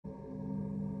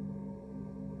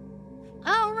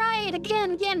Alright,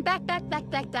 again, back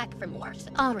for more.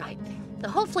 Alright, so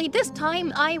hopefully this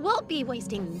time I won't be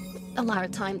wasting a lot of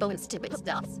time doing stupid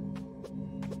stuff.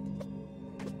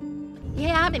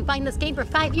 Yeah, I've been playing this game for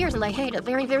 5 years and I hate it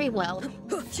very, very well.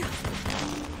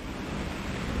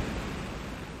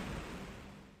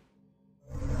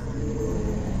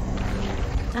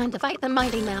 Time to fight the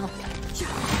mighty now.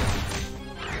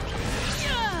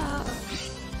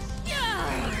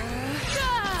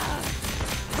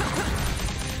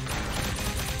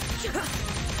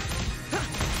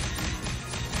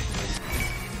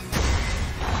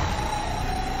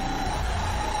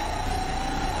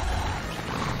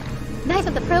 Nice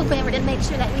of the programmer to make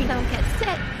sure that we don't get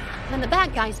sick when the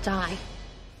bad guys die.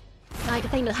 Like a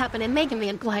thing that happened in Mega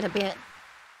Man quite a bit.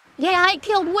 Yeah, I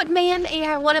killed Woodman,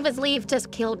 and one of his leaves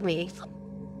just killed me.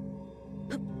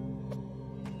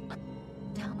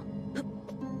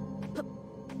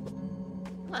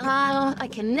 I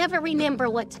can never remember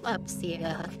what's up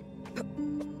here.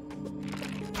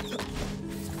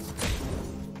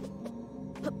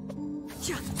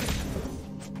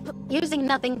 Using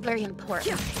nothing very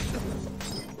important.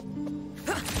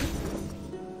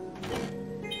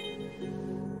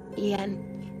 Yeah,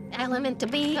 element to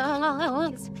be.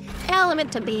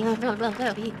 Element to be. Oh,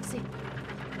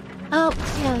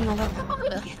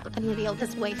 I need to deal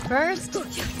this way first.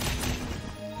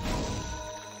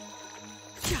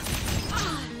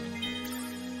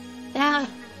 Yeah.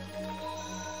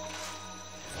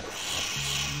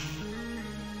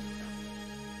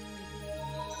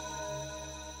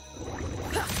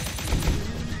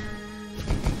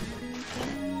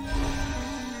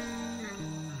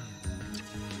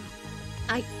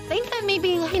 I think I may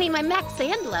be hitting my max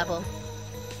sand level.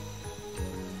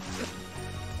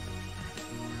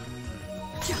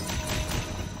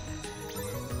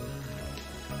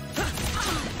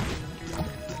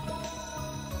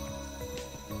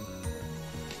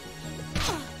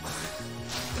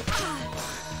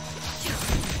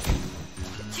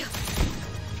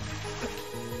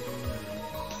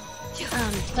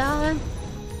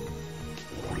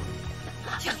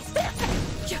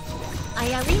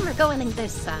 I remember going in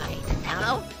this side.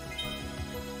 Now,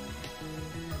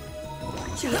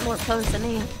 should get more close than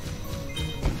me.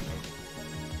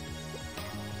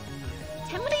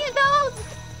 How many of those?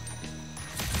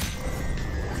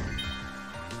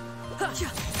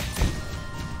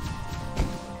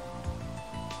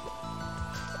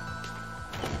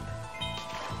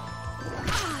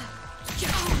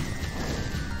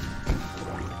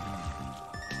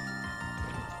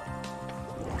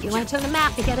 You went to the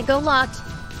map, you gotta go locked.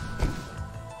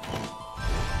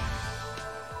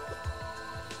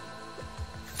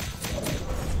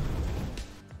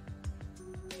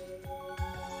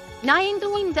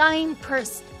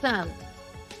 %.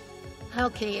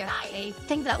 Okay, I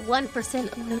think that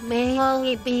 1% may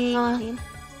only be the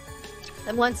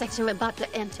one section we're about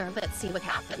to enter. Let's see what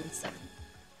happens.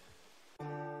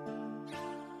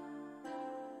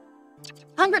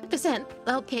 100%.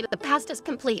 Okay, the past is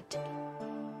complete.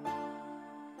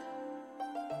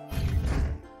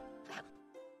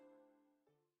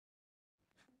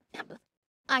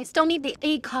 I still need the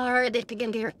A card if you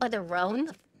can get your other roan.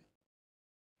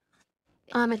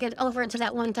 I'm gonna get over into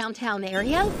that one downtown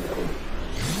area.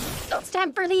 So it's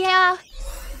time for the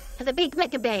big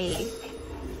Mega Bay.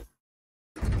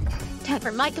 Time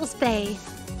for Michael's Bay.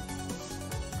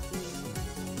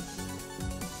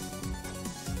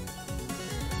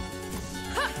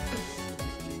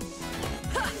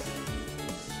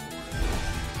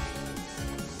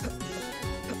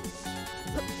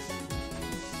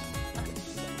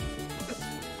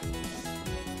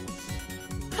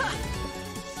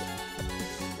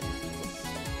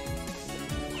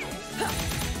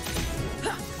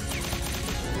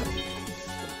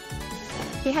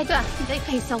 They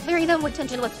pay so very little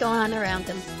attention to what's going on around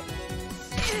him.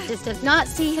 Just does not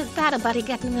see his battle buddy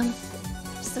getting him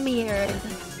smeared.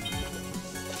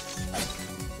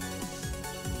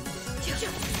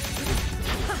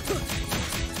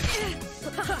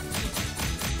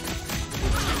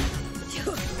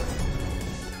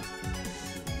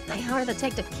 How hard it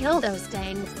take to kill those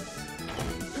things.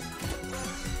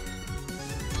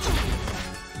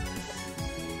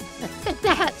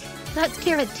 That's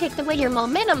scared to take away your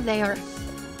momentum there.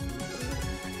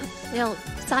 They'll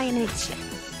cyanide shit.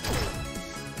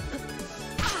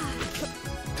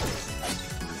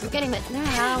 I'm getting it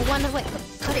now. I wonder what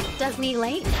it does me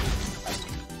late.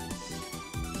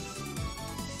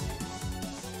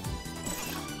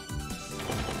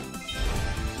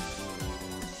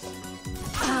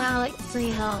 Let's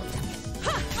see how.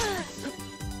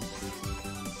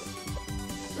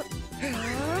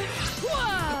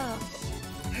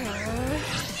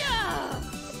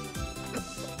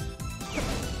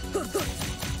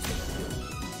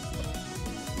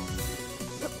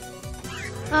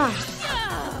 Oh.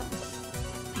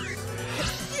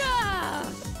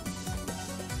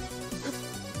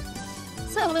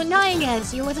 So annoying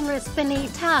is you wasn't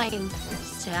spending time.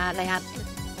 Sad ass.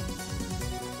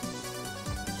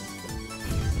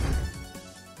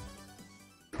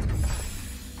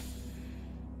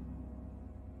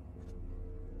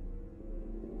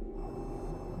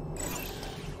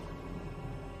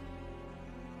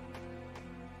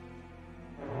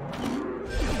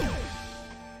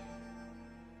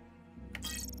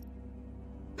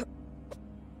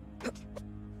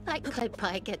 I could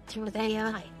probably get through the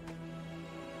AI.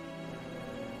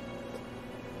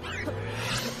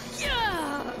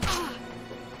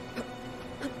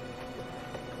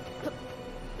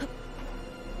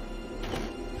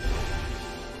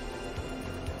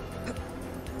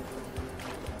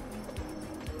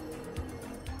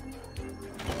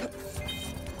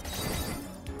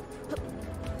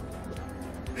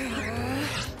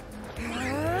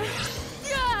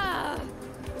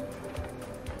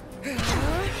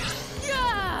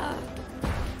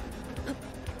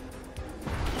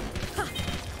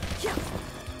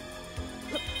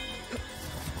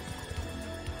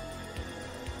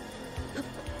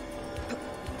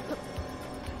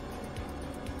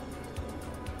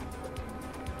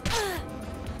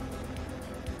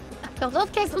 So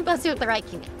let's get some bus with the right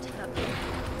unit. Okay.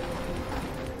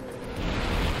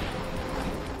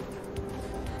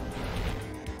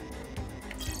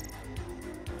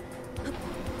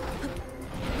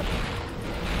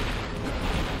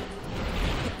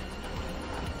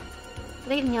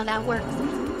 Leaving you that works.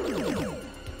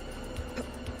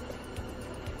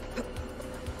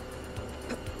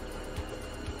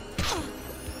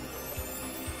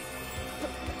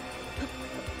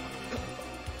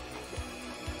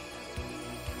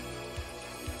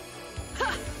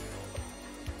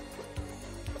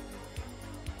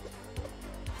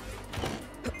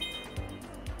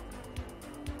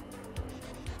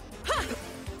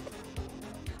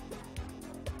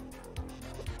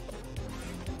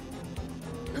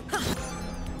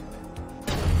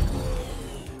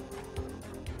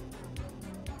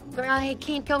 I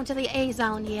can't go to the A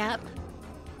zone yet.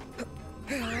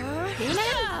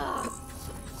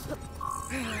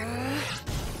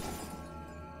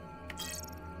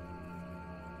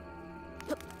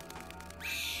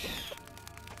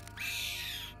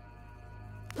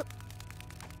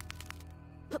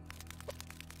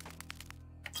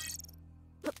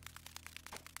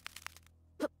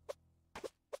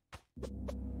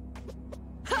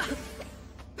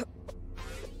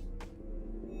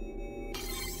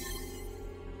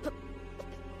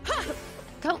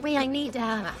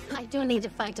 I do need to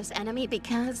fight this enemy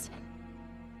because...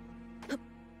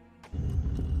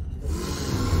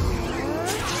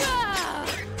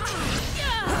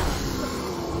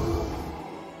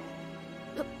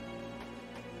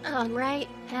 Alright,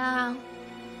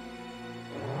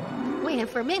 waiting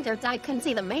for a minute, I couldn't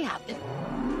see the map.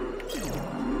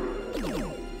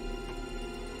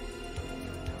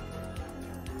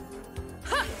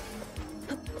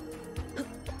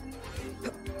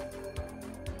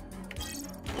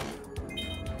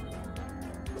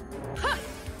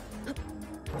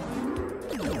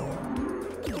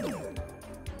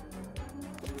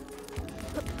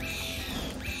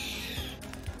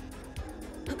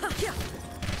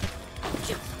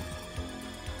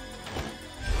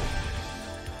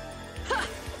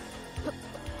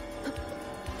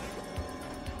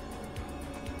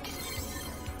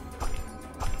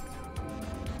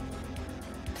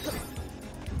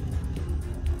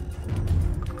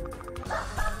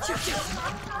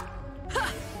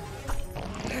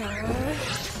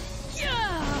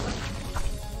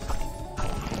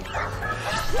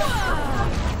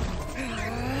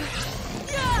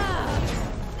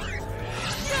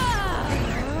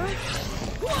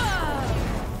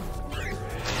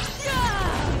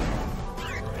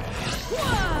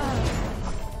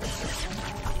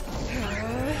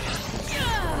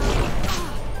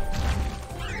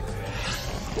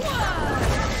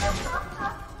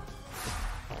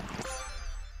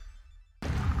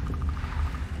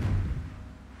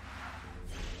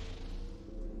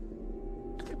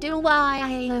 Do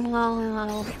I?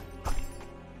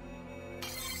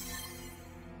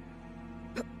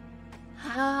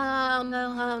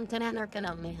 No, then they're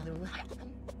gonna move.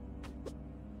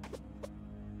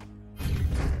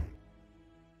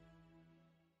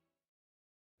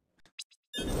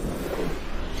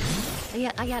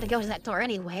 Yeah, I gotta go to that door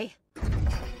anyway.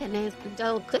 And there's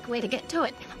no quick way to get to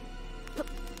it.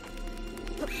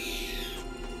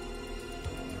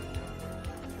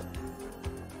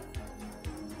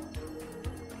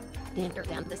 Enter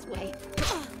down this way.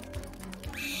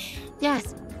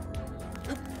 Yes.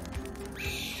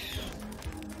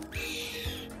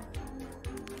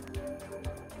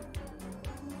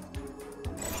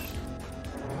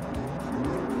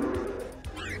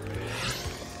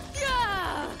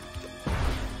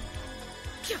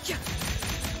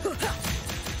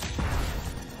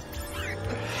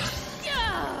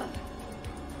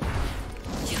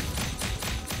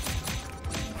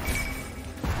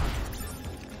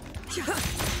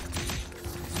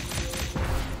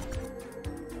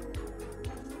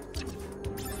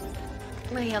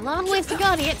 Wait, a long ways to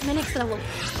go to get to the next level.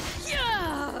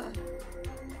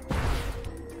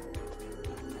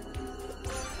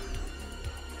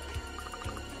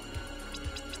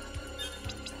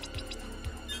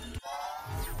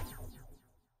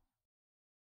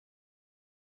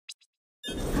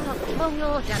 Oh,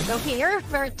 you'll gotta go here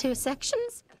for 2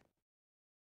 sections.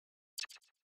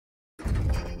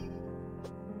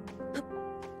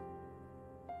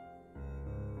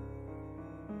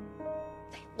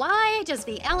 Why does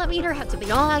the elevator have to be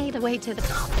all the way to the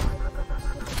top?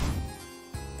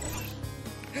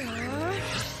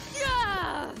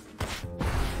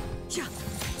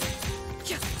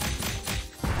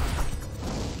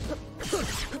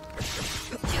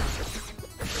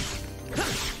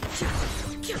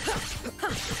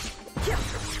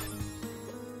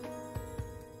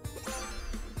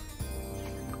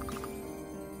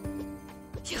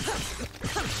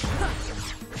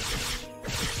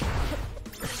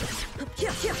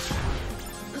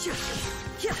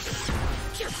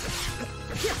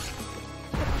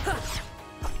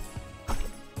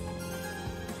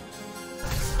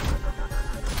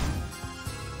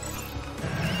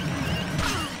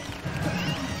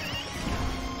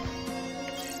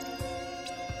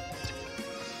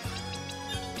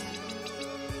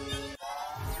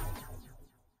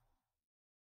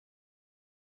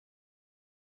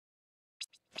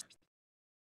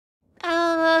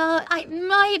 I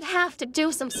might have to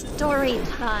do some story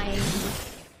time.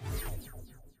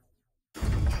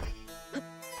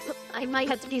 I might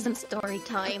have to do some story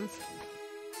time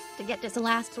to get this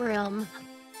last room.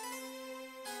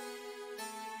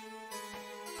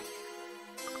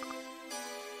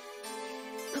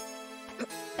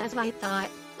 That's what I thought.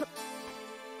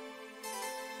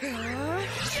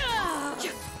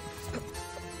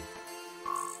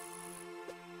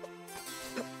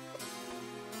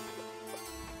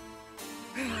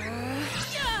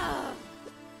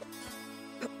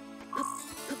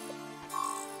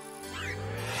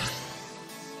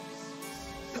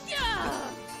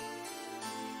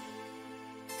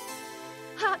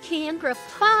 Kendra,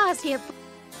 pause here.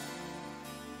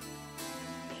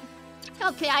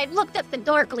 Okay, I looked up the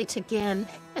door glitch again.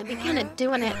 I've been kind of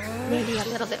doing it maybe a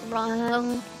little bit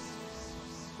wrong.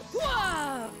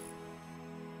 Whoa!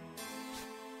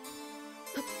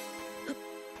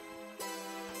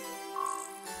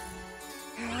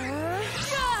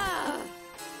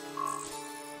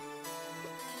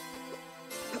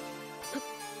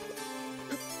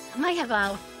 I might have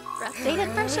a updated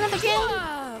version of the game.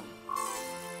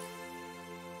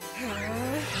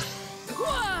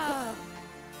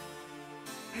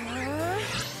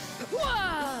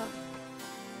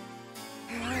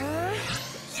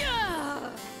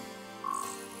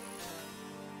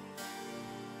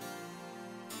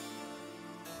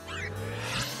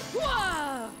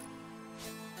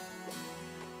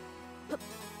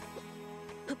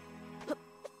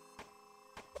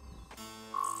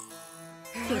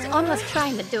 He was almost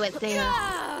trying to do it there.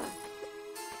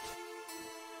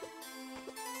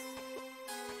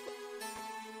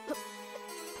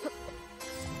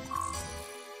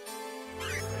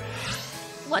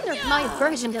 Wonder if my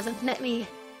version doesn't let me.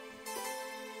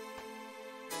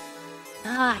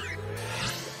 Ah.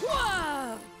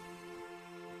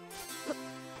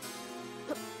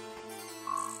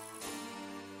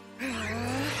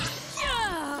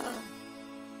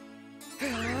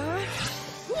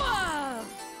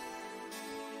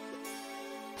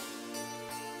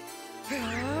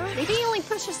 Maybe he only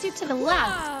pushes you to the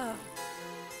left.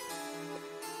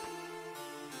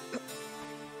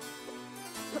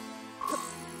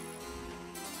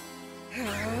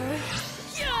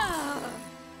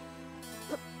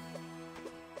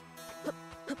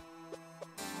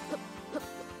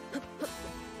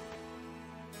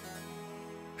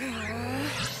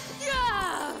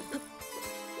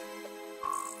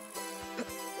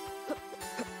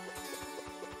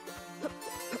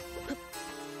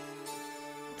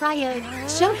 Probably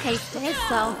showcased it,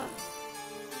 so.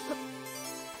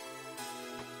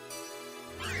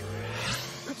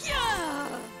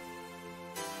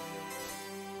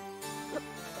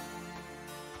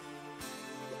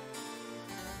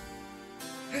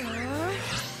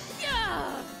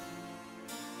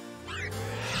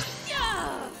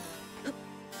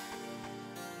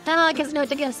 I guess no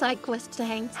to get side quest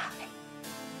things.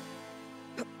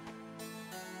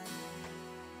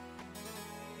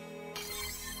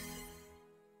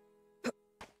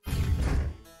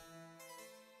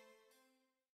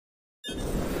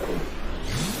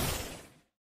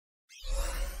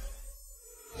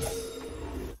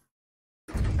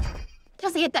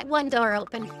 Just get that one door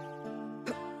open.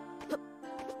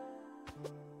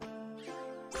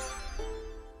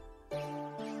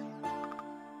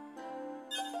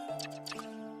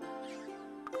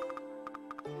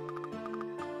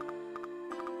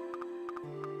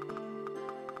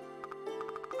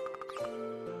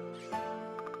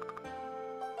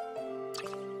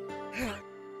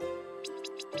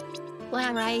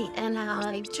 All right, and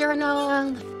I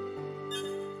journal.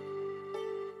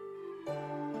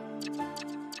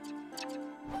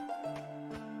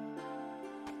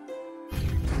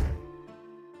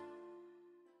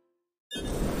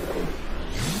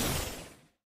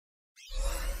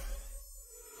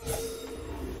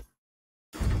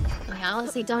 I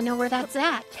honestly don't know where that's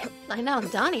at. I know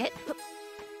I've done it.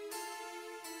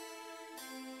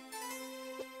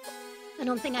 I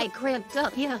don't think I grabbed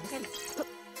up, yeah.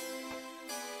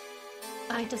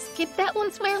 I just skipped that one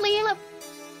squarely enough.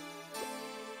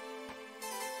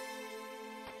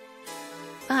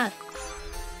 I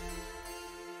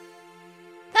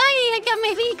got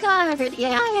my V card.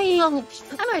 Yeah, I'm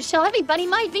gonna show everybody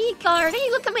my V card. Hey,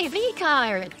 look at my V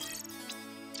card.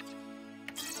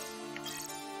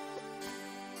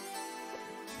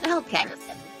 Okay.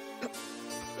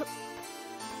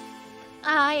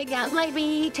 I got my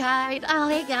V card.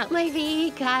 I got my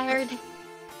V card.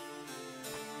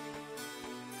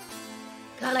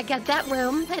 Gotta get that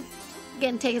room. It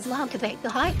didn't take as long to make the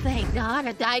height, thank God.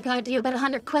 I gotta do about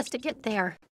 100 quests to get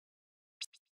there.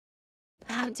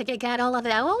 To get all of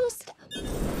those.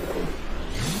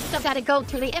 Still gotta go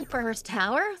to the Emperor's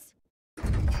Towers.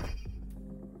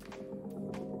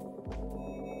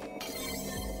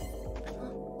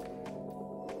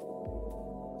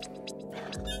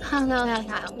 Oh no,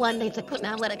 one needs to put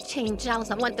now let it change out.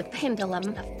 I want the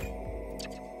pendulum.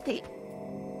 The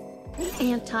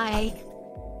anti.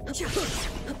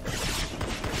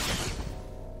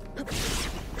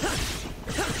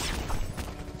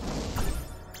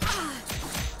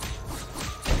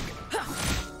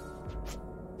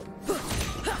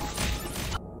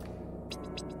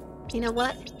 You know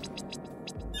what?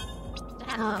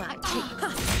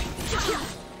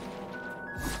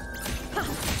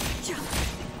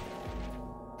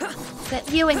 That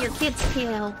you and your kids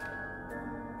kill.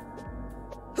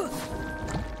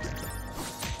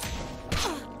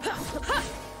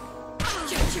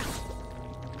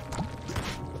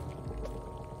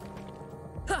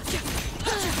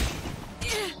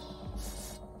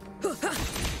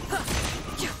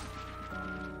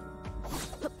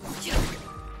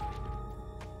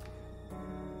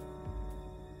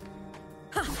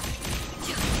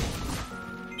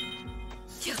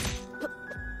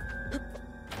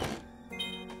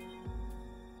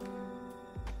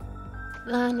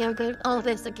 You're good all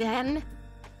this again.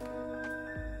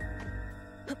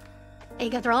 You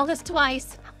got through all this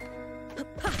twice.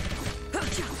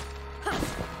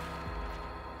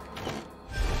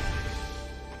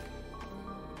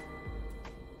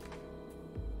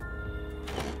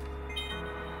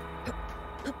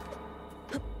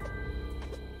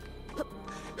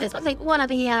 This was like one of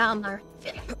the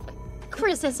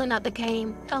criticism of the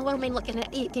game. Oh, what am I looking at?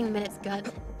 18 minutes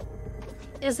good.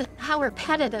 Is how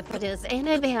repetitive it is,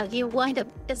 and you wind up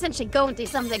essentially going through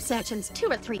some of these sections 2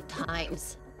 or 3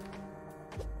 times.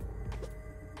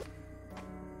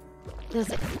 Is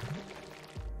it?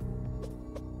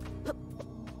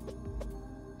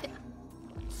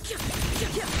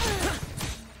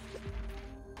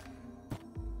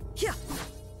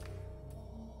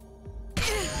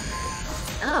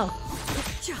 Oh.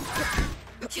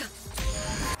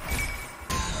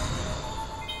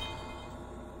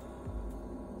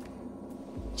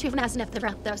 Juveniles enough to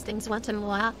wrap those things once in a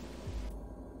while.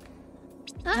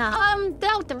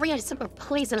 Without the really super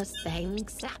poisonous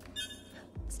things.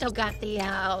 Still got the,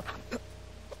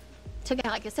 took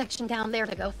out like a section down there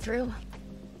to go through.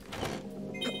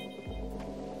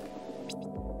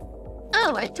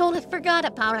 Oh, I totally forgot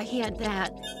about I had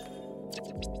that.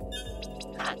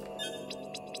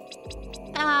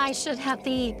 I should have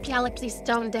the Galaxy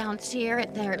Stone down here.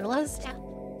 There it was.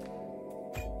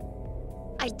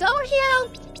 I don't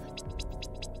have.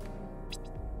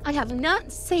 I have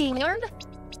not seen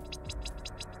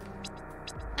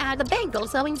the bangle,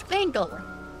 sewing bangle.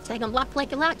 Take them locked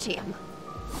like a latchium.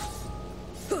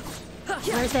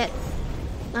 Where's it?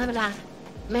 I'm gonna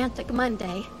Mantic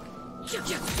Monday.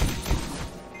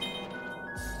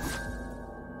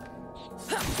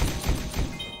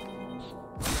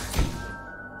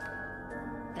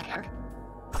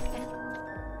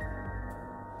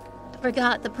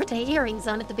 forgot to put the earrings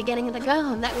on at the beginning of the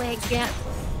go, and that way I get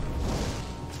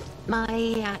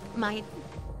my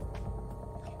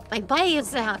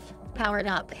blaze powered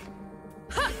up.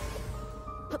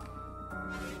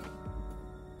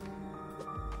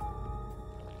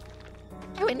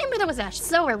 I remember there was a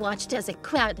show I watched as a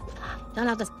kid. Don't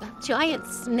know, this giant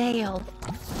snail.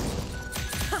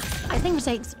 I think it was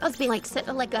supposed to be like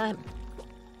a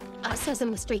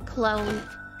Sesame Street clone.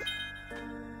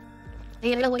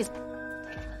 He'd always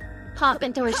pop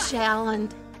into a shell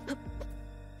and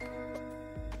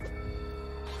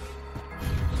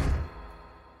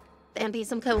there'd be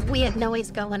some kind of weird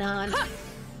noise going on.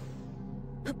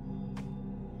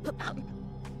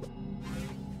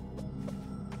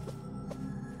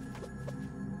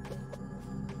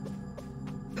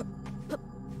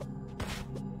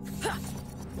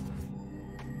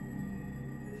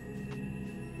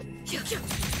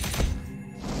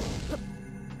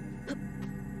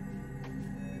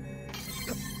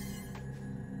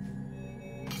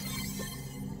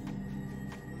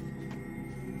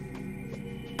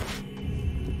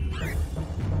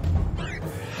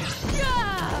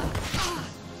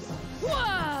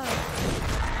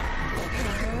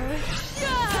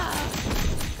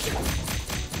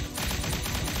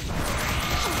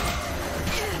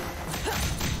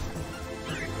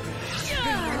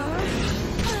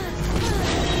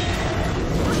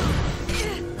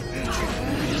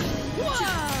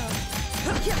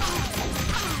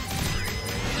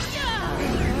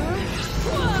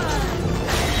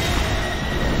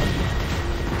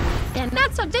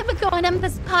 So difficult on them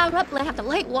this power up. I have the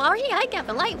light wall. Yeah, I got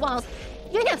the light walls.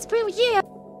 You're gonna screw you.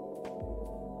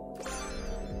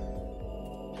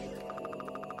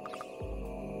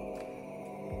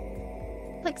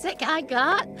 Looks like I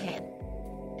got it.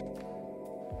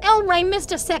 Oh, I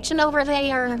missed a section over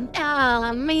there.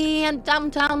 Oh man,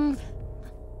 dum-dum.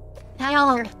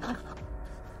 Hello.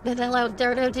 Hello,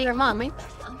 dirty dear mommy.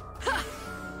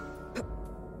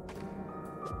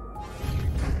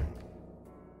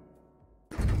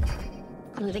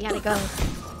 They gotta go.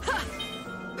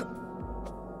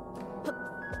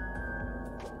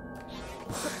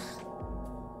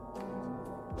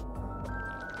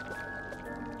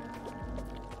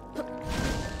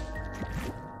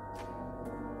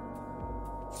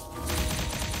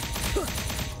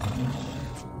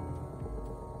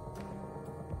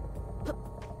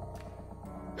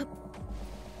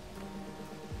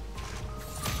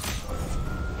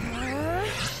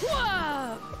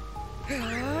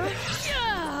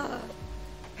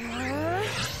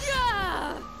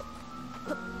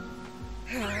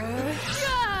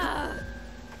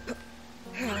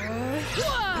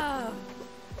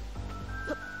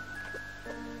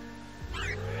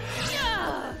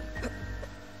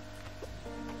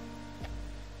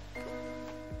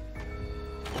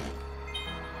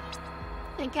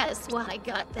 I guess why I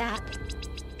got that.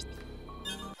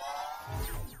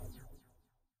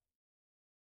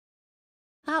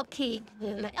 I'll keep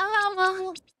it. Oh,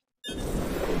 well.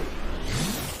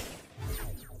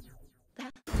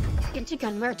 That Ginty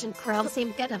Gun Merchant Crow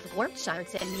seemed to get a warp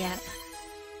shards in yet.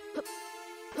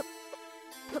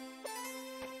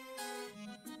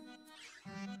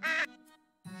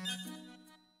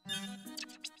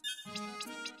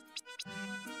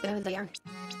 Go there.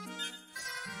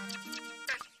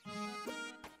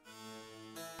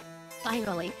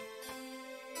 Finally.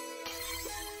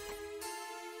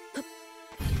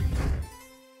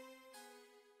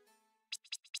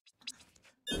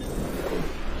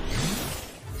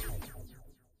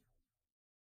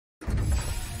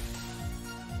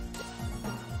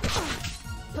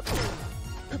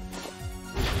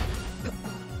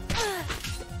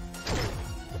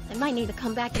 I might need to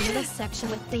come back into this section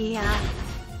with the,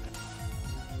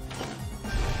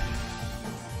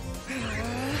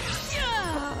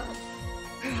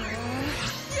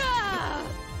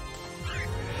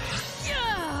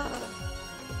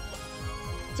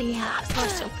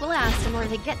 Celestial Blast in order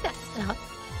to get that stuff.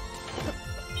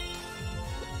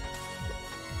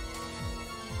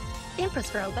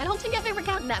 Empress Robe. I don't think I've ever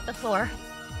gotten that before.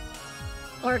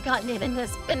 Or gotten it in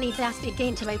this beneath nasty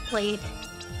games that I played.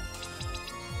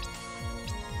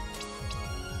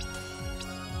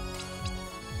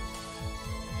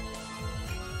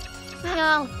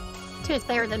 Well, two is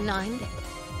better than none.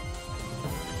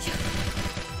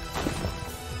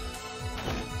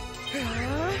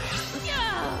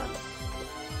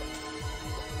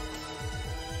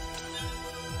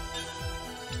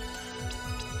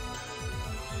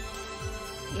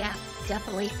 Yeah,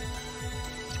 definitely.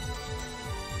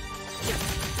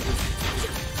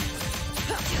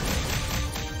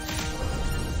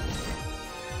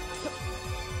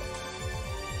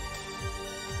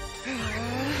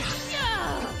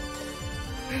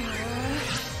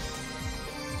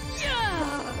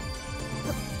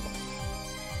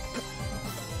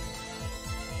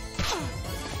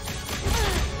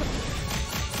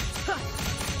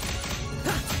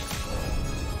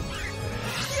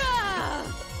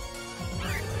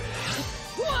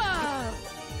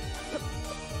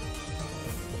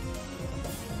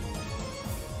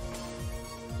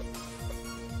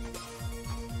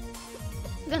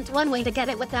 isn't one way to get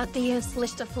it without the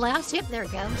list of flash. Yep, there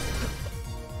it goes.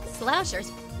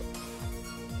 Slashers.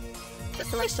 The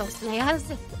celestial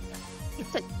snares.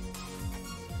 It's a...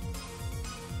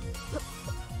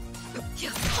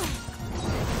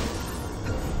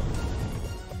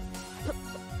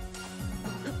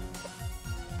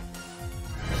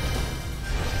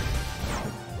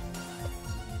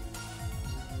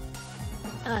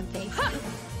 Okay.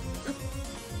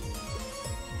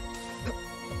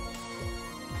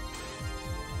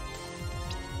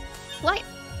 What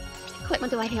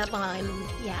equipment do I have on?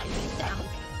 Yeah, I need that.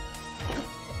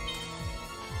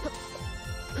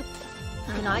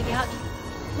 And I got...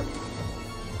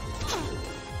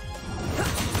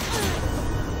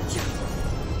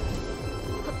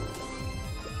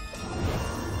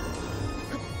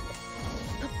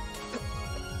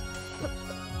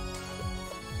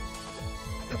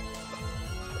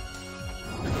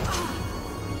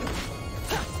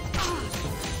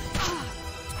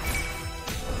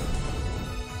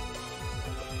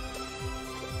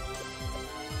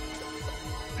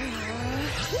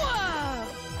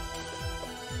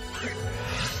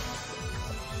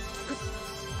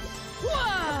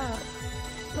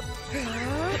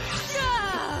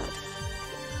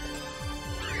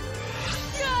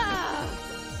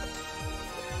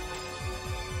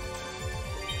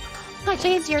 Much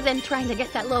easier than trying to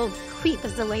get that little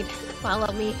creepazoid to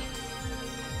follow me.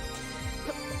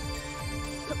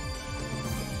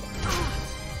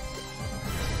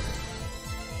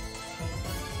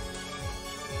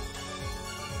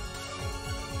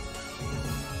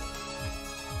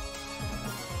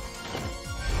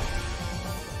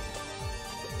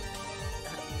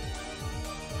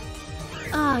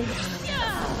 Oh,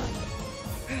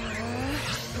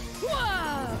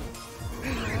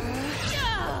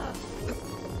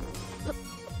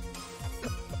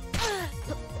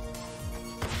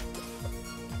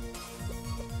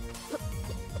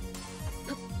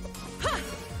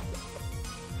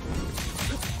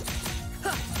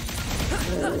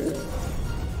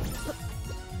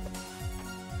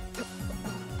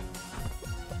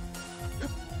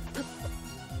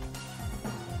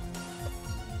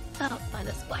 oh, by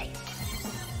this way.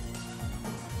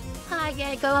 I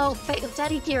gotta go face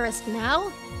Daddy Dearest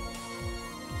now.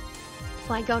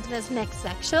 Before I go to this next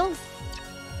section.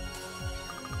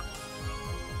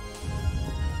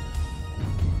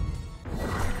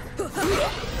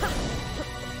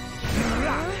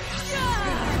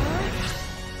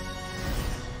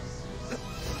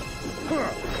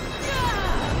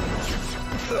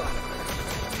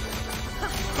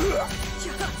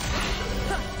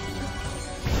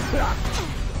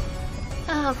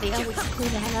 Oh, they always screw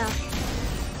that up.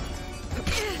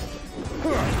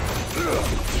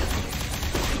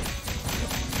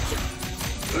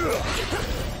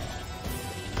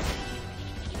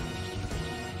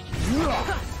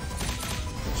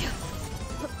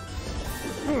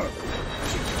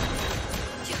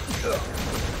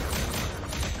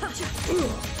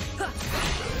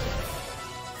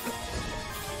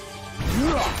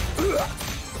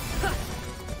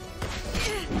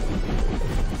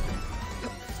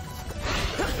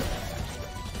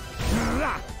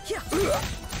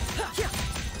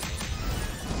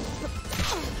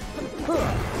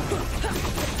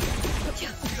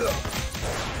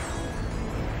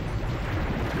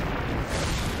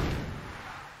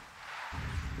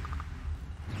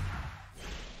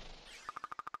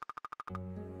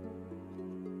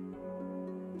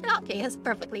 Okay, it's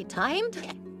perfectly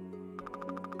timed.